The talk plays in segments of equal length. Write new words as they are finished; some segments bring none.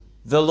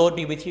The Lord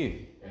be with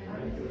you.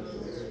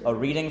 A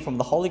reading from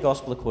the Holy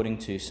Gospel according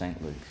to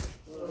St. Luke.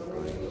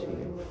 Glory to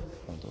you,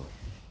 O Lord.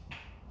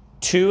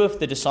 Two of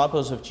the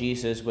disciples of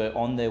Jesus were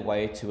on their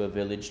way to a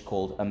village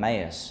called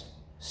Emmaus,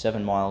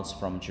 7 miles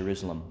from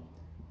Jerusalem,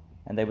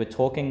 and they were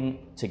talking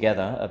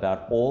together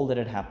about all that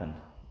had happened.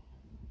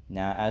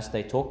 Now, as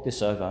they talked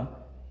this over,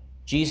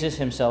 Jesus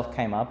himself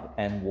came up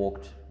and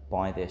walked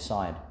by their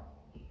side,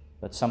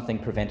 but something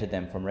prevented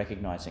them from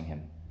recognizing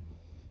him.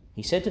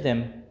 He said to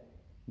them,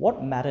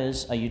 "What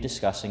matters are you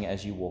discussing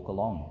as you walk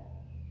along?"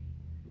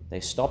 They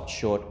stopped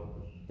short,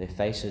 their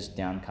faces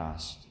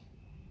downcast.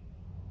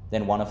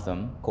 Then one of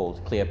them,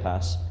 called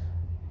Cleopas,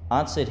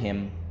 answered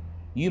him,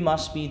 "You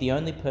must be the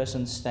only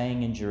person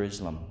staying in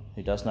Jerusalem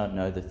who does not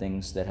know the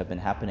things that have been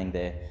happening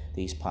there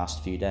these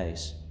past few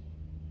days."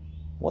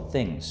 "What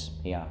things?"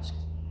 he asked.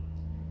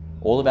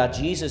 "All about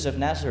Jesus of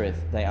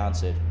Nazareth," they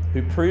answered,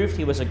 "who proved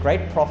he was a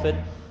great prophet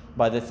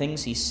by the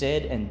things he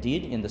said and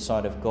did in the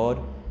sight of God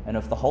and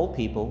of the whole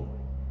people,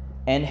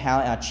 and how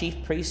our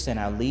chief priests and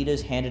our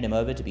leaders handed him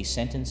over to be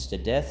sentenced to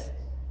death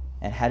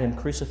and had him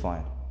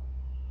crucified.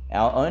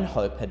 Our own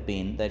hope had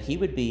been that he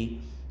would be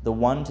the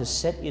one to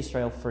set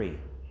Israel free."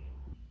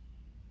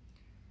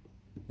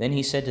 Then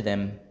he said to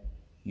them,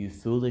 "You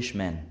foolish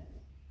men,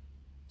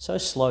 so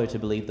slow to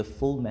believe the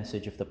full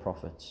message of the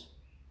prophets.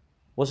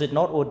 Was it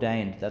not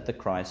ordained that the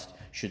Christ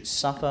should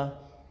suffer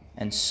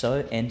and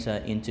so enter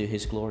into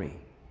his glory?"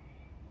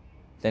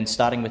 Then,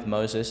 starting with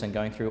Moses and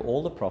going through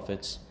all the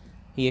prophets,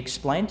 he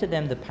explained to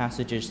them the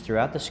passages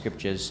throughout the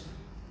scriptures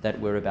that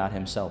were about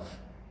himself.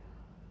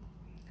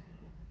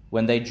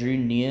 When they drew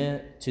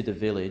near to the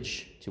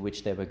village to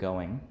which they were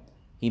going,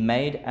 he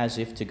made as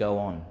if to go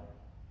on,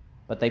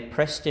 but they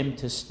pressed him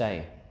to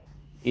stay.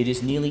 "It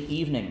is nearly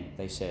evening,"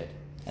 they said,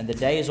 "and the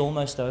day is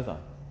almost over."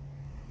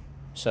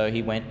 So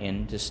he went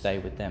in to stay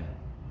with them.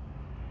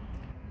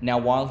 Now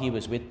while he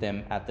was with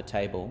them at the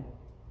table,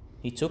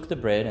 he took the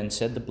bread and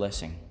said the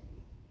blessing.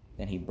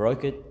 Then he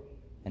broke it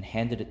and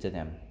handed it to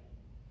them,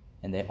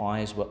 and their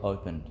eyes were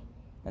opened,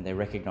 and they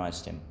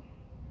recognized him.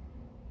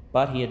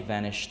 But he had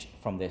vanished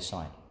from their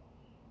sight.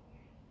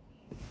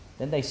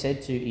 Then they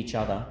said to each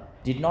other,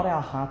 "Did not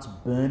our hearts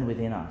burn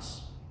within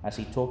us as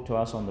he talked to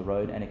us on the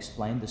road and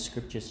explained the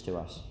scriptures to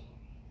us?"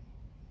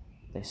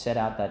 They set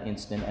out that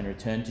instant and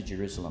returned to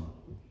Jerusalem.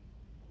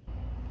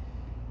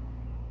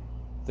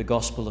 The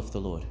Gospel of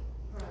the Lord.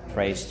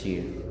 Praise to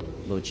you,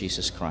 Lord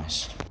Jesus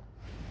Christ.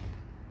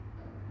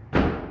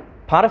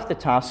 Part of the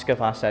task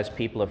of us as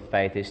people of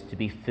faith is to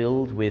be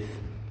filled with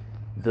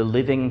the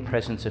living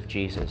presence of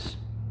Jesus,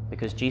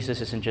 because Jesus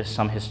isn't just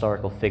some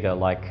historical figure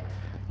like,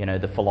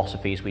 the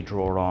philosophies we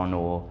draw on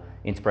or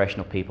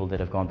inspirational people that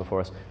have gone before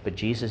us, but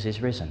Jesus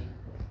is risen.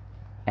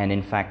 And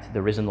in fact,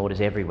 the risen Lord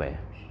is everywhere.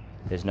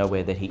 There's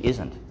nowhere that he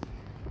isn't.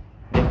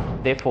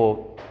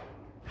 Therefore,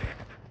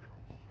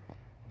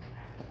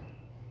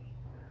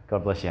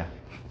 God bless you.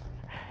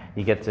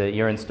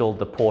 You're installed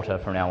the porter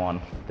from now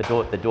on,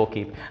 the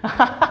doorkeeper.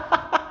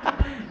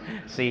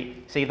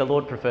 See, the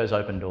Lord prefers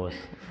open doors.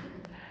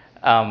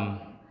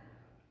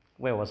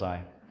 Where was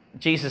I?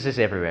 Jesus is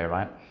everywhere,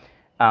 right?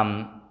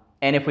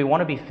 And if we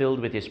want to be filled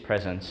with his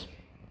presence,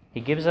 he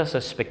gives us a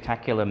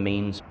spectacular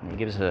means. He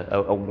gives us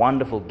a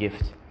wonderful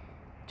gift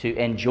to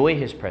enjoy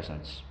his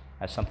presence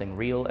as something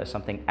real, as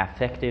something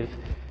affective,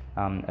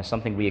 as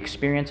something we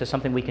experience, as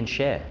something we can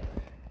share.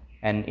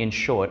 And in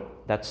short,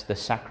 that's the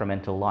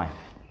sacramental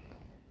life.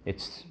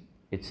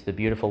 It's the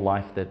beautiful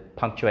life that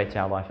punctuates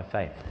our life of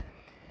faith.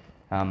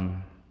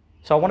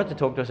 So I wanted to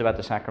talk to us about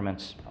the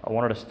sacraments. I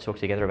wanted us to talk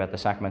together about the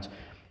sacraments.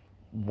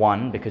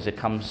 1, because it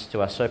comes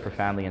to us so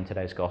profoundly in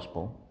today's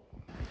gospel.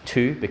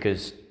 2,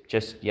 because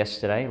just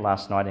yesterday,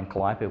 last night in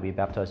Calliope, we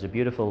baptized a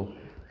beautiful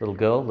little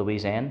girl,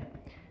 Louise Ann,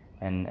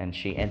 and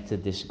she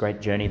entered this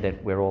great journey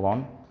that we're all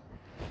on.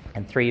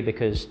 And 3,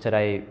 because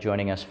today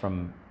joining us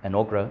from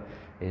Inaugura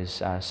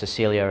is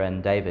Cecilia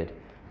and David,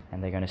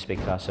 and they're going to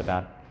speak to us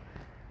about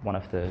one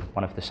of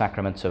the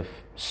sacraments of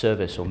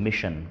service or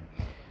mission.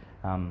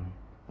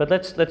 But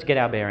let's get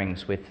our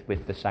bearings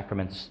with the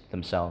sacraments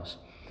themselves.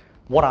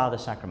 What are the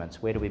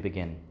sacraments? Where do we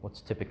begin? What's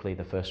typically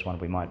the first one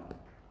we might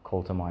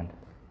call to mind?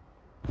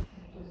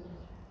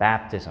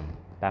 Baptism.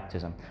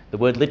 The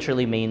word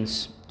literally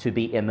means to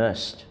be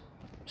immersed.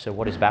 So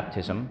what is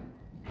baptism?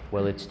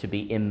 Well, it's to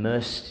be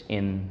immersed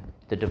in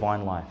the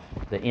divine life,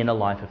 the inner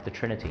life of the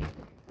Trinity,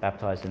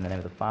 baptized in the name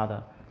of the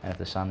Father and of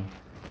the Son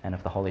and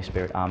of the Holy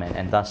Spirit. Amen.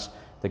 And thus,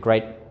 the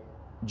great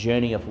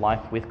journey of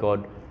life with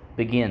God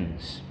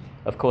begins.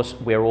 Of course,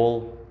 we're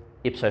all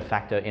ipso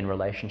facto in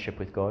relationship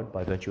with God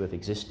by virtue of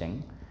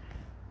existing,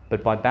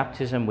 but by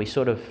baptism we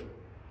sort of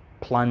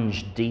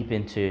plunge deep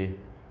into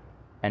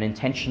an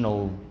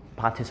intentional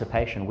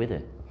participation with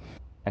it.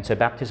 And so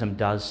baptism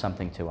does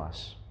something to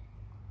us.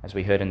 As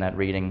we heard in that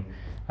reading,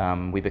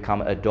 we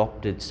become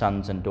adopted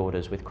sons and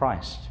daughters with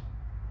Christ,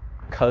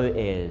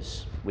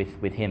 co-heirs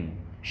with him,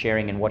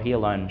 sharing in what he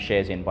alone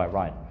shares in by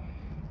right.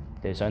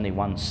 There's only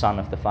one Son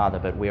of the Father,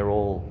 but we're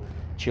all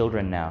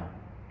children now,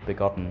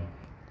 begotten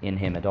in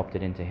him,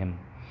 adopted into him.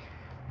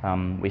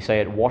 We say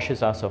it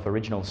washes us of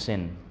original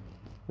sin,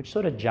 which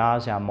sort of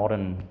jars our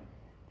modern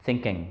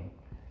thinking.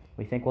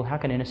 We think, well, how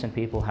can innocent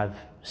people have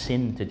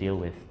sin to deal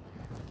with?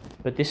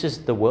 But this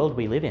is the world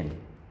we live in.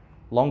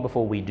 Long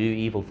before we do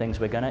evil things,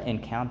 we're going to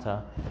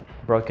encounter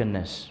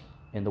brokenness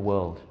in the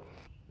world.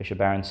 Bishop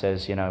Barron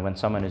says, when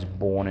someone is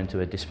born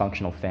into a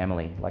dysfunctional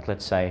family, like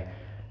let's say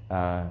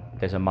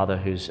there's a mother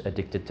who's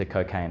addicted to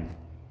cocaine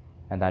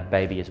and that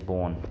baby is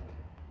born.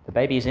 The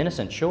baby is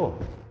innocent, sure,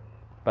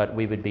 but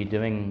we would be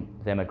doing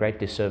them a great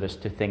disservice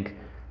to think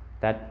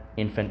that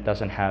infant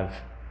doesn't have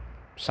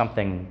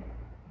something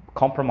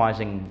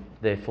compromising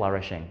their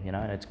flourishing, and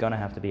it's going to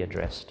have to be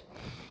addressed.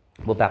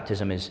 Well,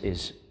 baptism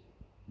is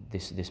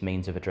this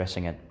means of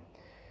addressing it.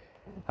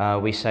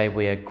 We say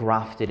we are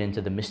grafted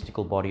into the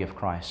mystical body of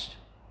Christ.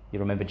 You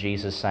remember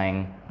Jesus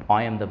saying,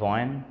 I am the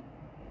vine,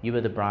 you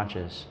are the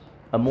branches.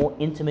 A more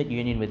intimate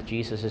union with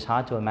Jesus is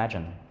hard to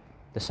imagine.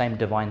 The same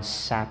divine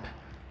sap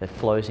that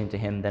flows into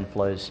him then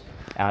flows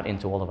out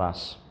into all of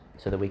us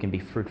so that we can be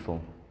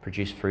fruitful,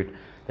 produce fruit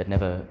that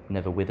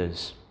never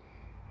withers.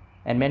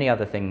 And many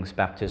other things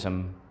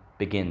baptism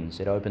begins.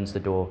 It opens the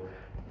door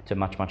to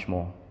much, much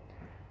more.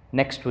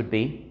 Next would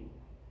be,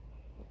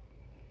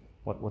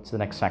 what's the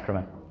next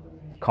sacrament?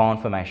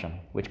 Confirmation,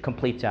 which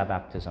completes our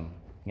baptism.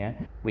 Yeah,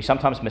 we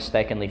sometimes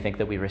mistakenly think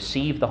that we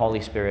receive the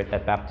Holy Spirit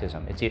at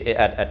baptism. It's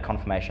at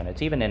confirmation.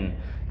 It's even in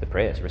the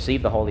prayers,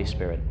 receive the Holy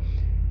Spirit.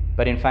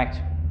 But in fact,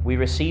 we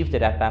received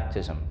it at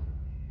baptism.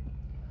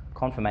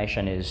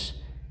 Confirmation is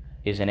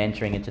an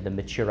entering into the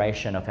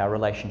maturation of our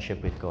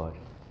relationship with God.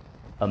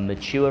 A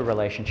mature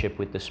relationship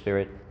with the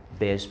Spirit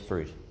bears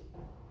fruit.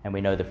 And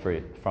we know the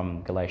fruit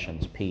from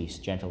Galatians: peace,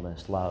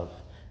 gentleness, love,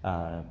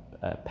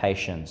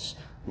 patience,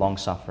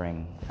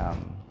 long-suffering,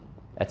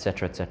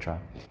 etc., etc.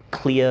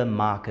 Clear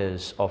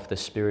markers of the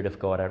Spirit of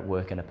God at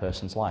work in a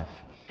person's life.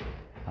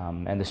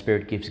 And the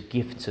Spirit gives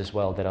gifts as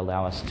well that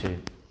allow us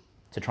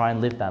to try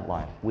and live that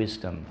life.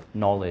 Wisdom,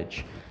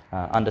 knowledge,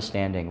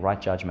 understanding, right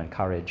judgment,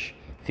 courage,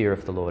 fear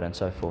of the Lord, and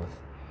so forth.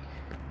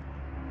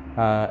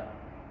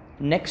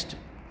 Next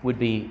would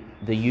be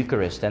the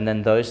Eucharist, and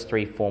then those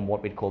three form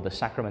what we'd call the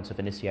sacraments of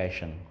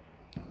initiation.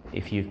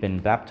 If you've been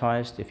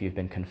baptized, if you've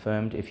been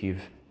confirmed, if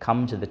you've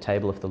come to the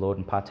table of the Lord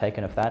and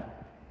partaken of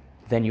that,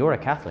 then you're a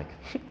Catholic.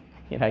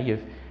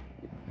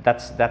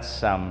 That's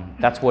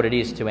what it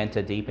is to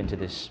enter deep into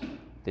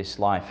this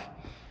life.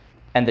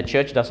 And the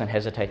Church doesn't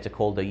hesitate to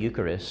call the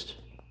Eucharist,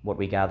 what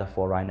we gather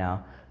for right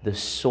now, the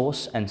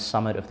source and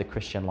summit of the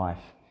Christian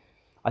life.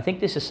 I think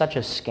this is such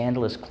a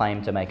scandalous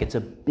claim to make. It's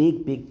a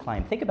big, big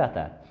claim. Think about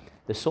that.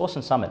 The source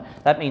and summit.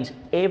 That means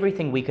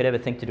everything we could ever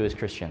think to do as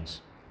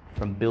Christians,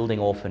 from building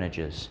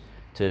orphanages,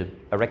 to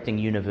erecting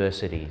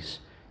universities,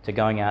 to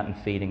going out and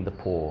feeding the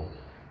poor,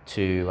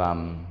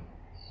 to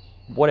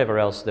whatever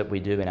else that we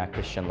do in our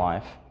Christian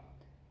life.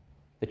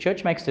 The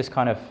Church makes this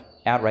kind of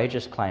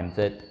outrageous claim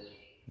that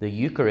the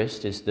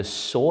Eucharist is the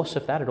source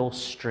of that. It all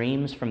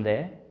streams from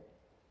there,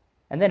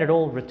 and then it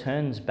all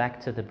returns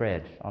back to the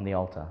bread on the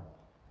altar.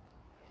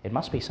 It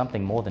must be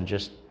something more than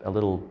just a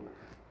little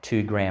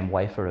 2-gram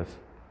wafer of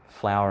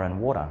flour and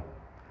water.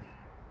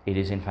 It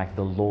is in fact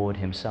the Lord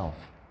himself,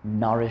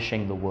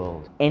 nourishing the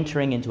world,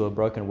 entering into a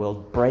broken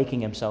world,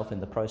 breaking himself in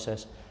the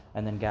process,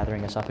 and then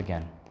gathering us up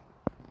again.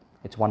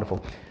 It's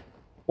wonderful.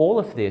 All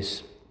of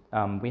this,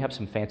 we have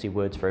some fancy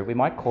words for it. We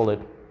might call it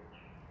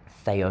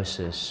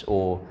theosis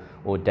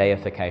or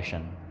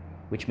deification,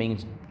 which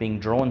means being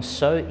drawn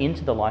so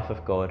into the life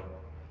of God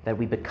that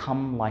we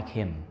become like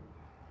him.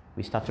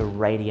 We start to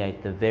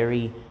radiate the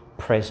very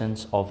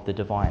presence of the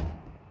divine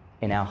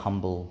in our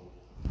humble,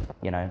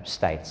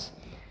 states.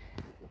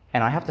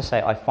 And I have to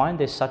say, I find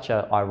this such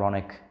an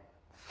ironic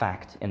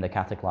fact in the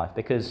Catholic life,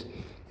 because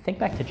think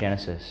back to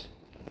Genesis.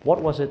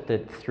 What was it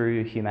that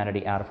threw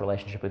humanity out of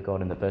relationship with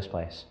God in the first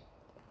place?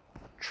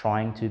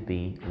 Trying to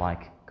be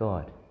like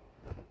God.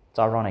 It's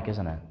ironic,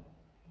 isn't it?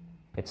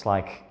 It's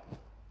like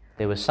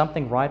there was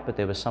something right, but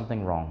there was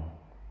something wrong.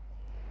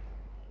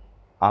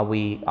 Are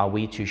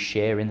we to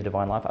share in the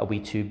divine life? Are we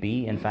to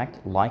be, in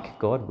fact, like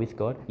God, with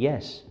God?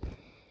 Yes.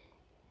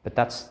 But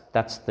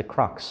that's the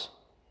crux.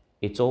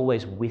 It's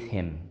always with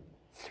him,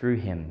 through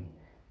him,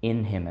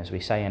 in him, as we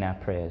say in our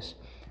prayers.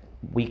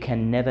 We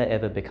can never,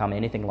 ever become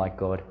anything like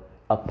God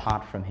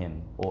apart from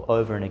him, or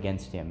over and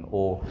against him,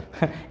 or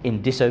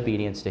in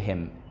disobedience to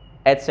him,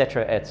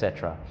 etc.,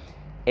 etc.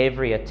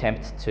 Every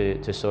attempt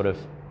to sort of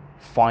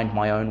find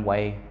my own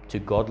way to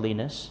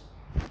godliness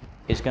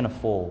is going to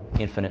fall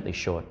infinitely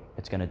short.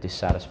 It's going to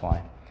dissatisfy.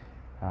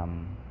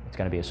 It's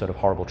going to be a sort of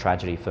horrible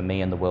tragedy for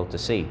me and the world to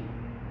see.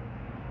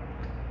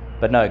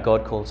 But no,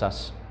 God calls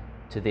us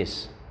to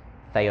this,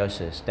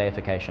 theosis,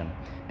 deification,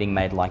 being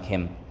made like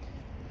him.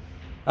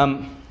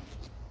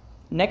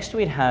 Next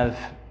we'd have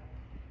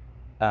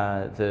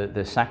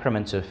the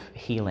sacraments of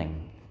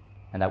healing,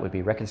 and that would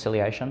be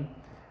reconciliation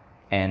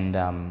and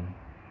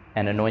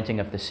anointing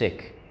of the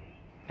sick.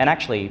 And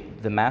actually,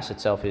 the Mass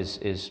itself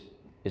is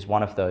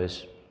one of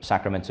those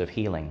sacraments of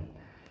healing.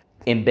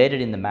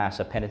 Embedded in the Mass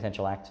are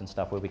penitential acts and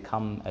stuff where we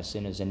come as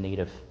sinners in need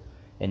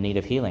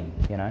of healing.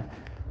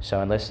 So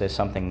unless there's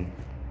something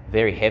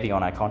very heavy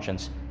on our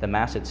conscience, the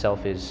Mass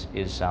itself is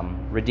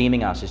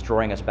redeeming us, is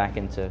drawing us back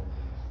into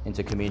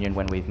communion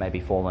when we've maybe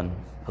fallen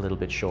a little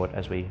bit short,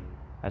 as we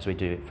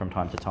do from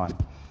time to time.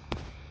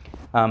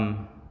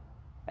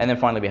 And then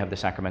finally we have the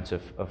sacraments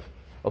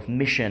of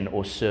mission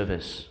or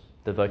service,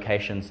 the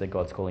vocations that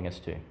God's calling us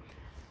to.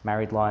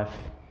 Married life,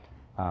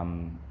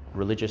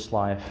 religious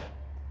life,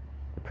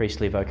 the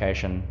priestly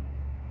vocation,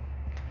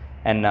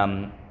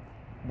 and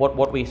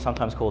what we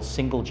sometimes call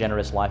single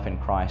generous life in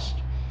Christ.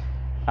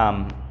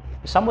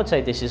 Some would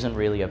say this isn't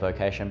really a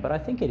vocation, but I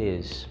think it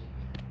is.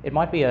 It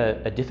might be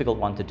a difficult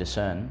one to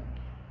discern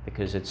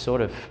because it's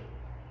sort of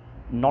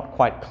not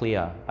quite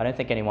clear. I don't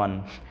think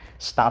anyone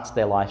starts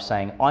their life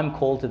saying, I'm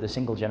called to the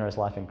single generous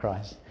life in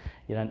Christ.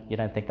 You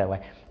don't think that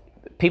way.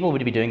 People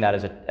would be doing that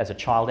as a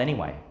child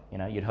anyway.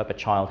 You'd hope a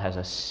child has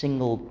a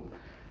single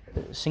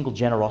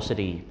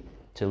generosity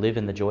to live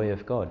in the joy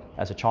of God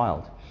as a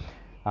child.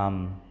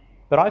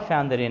 But I've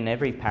found that in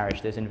every parish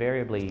there's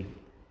invariably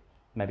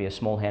maybe a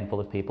small handful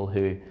of people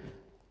who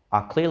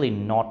are clearly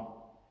not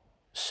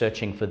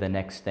searching for the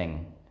next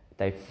thing.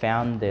 They've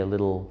found their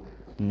little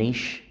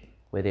niche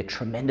where they're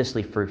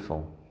tremendously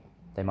fruitful.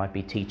 They might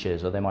be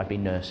teachers, or they might be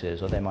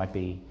nurses, or they might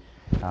be,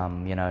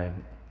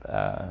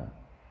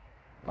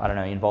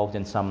 involved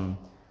in some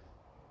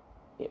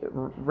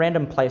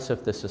random place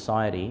of the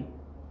society,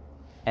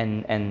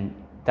 and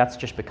that's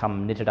just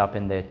become knitted up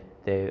in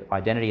their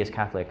identity as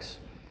Catholics,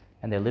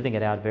 and they're living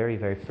it out very,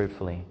 very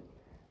fruitfully.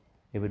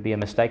 It would be a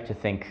mistake to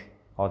think,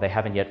 they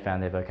haven't yet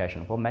found their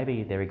vocation. Well,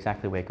 maybe they're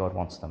exactly where God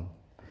wants them,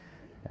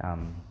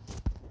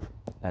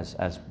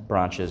 as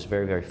branches,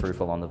 very, very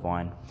fruitful on the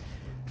vine.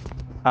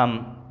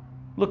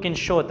 Look, in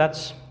short,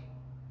 that's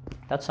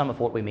some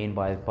of what we mean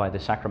by the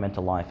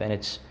sacramental life, and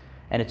it's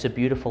a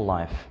beautiful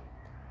life.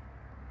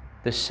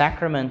 The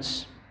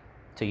sacraments,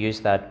 to use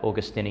that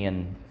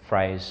Augustinian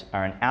phrase,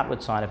 are an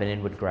outward sign of an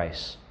inward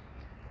grace.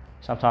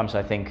 Sometimes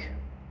I think,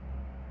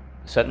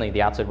 certainly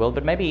the outside world,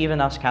 but maybe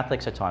even us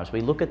Catholics at times, we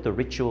look at the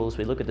rituals,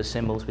 we look at the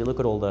symbols, we look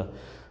at all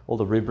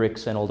the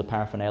rubrics and all the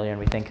paraphernalia, and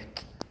we think,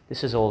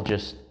 this is all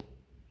just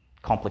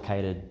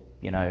complicated,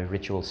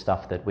 ritual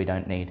stuff that we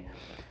don't need.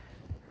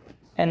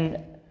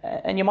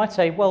 And you might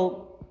say,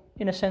 well,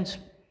 in a sense,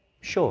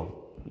 sure,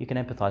 you can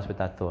empathize with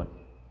that thought,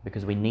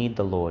 because we need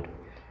the Lord.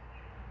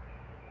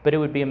 But it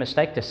would be a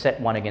mistake to set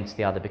one against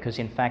the other, because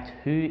in fact,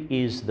 who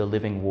is the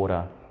living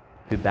water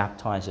who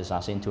baptizes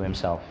us into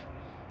himself?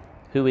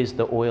 Who is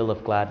the oil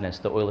of gladness,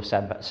 the oil of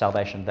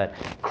salvation that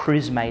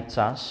chrismates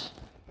us,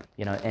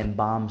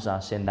 embalms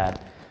us in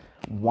that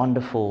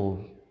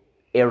wonderful,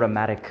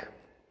 aromatic,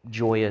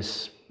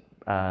 joyous,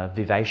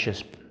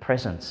 vivacious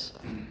presence?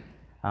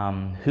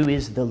 Who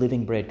is the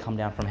living bread come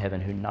down from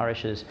heaven, who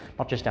nourishes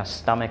not just our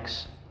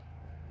stomachs,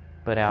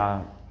 but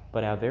our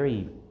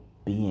very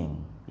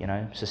being,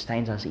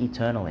 sustains us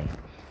eternally?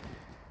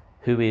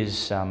 Who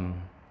is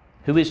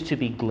to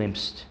be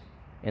glimpsed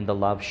in the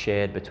love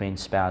shared between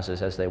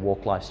spouses as they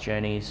walk life's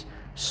journeys,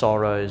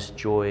 sorrows,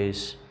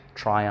 joys,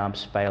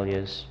 triumphs,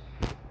 failures?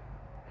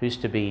 Who's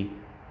to be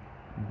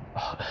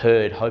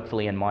heard,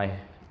 hopefully, in my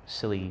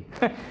silly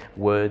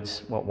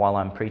words while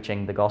I'm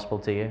preaching the gospel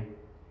to you?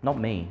 Not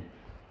me.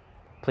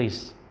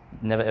 Please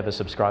never ever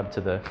subscribe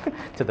to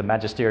the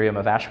magisterium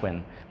of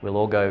Ashwin. We'll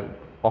all go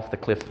off the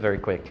cliff very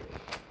quick.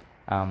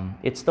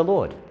 It's the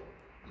Lord.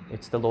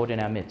 It's the Lord in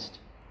our midst.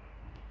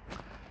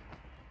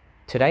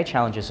 Today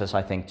challenges us,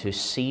 I think, to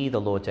see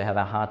the Lord, to have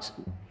our hearts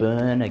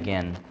burn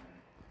again.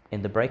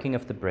 In the breaking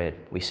of the bread,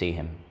 we see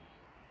him.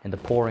 In the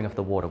pouring of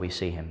the water, we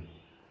see him.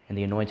 In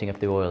the anointing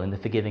of the oil, in the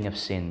forgiving of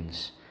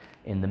sins,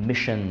 in the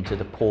mission to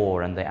the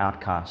poor and the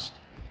outcast.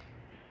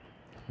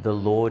 The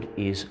Lord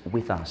is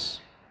with us,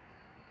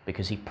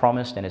 because he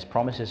promised, and his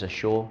promises are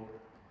sure,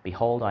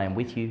 behold, I am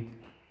with you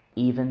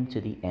even to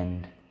the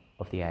end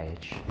of the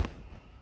age.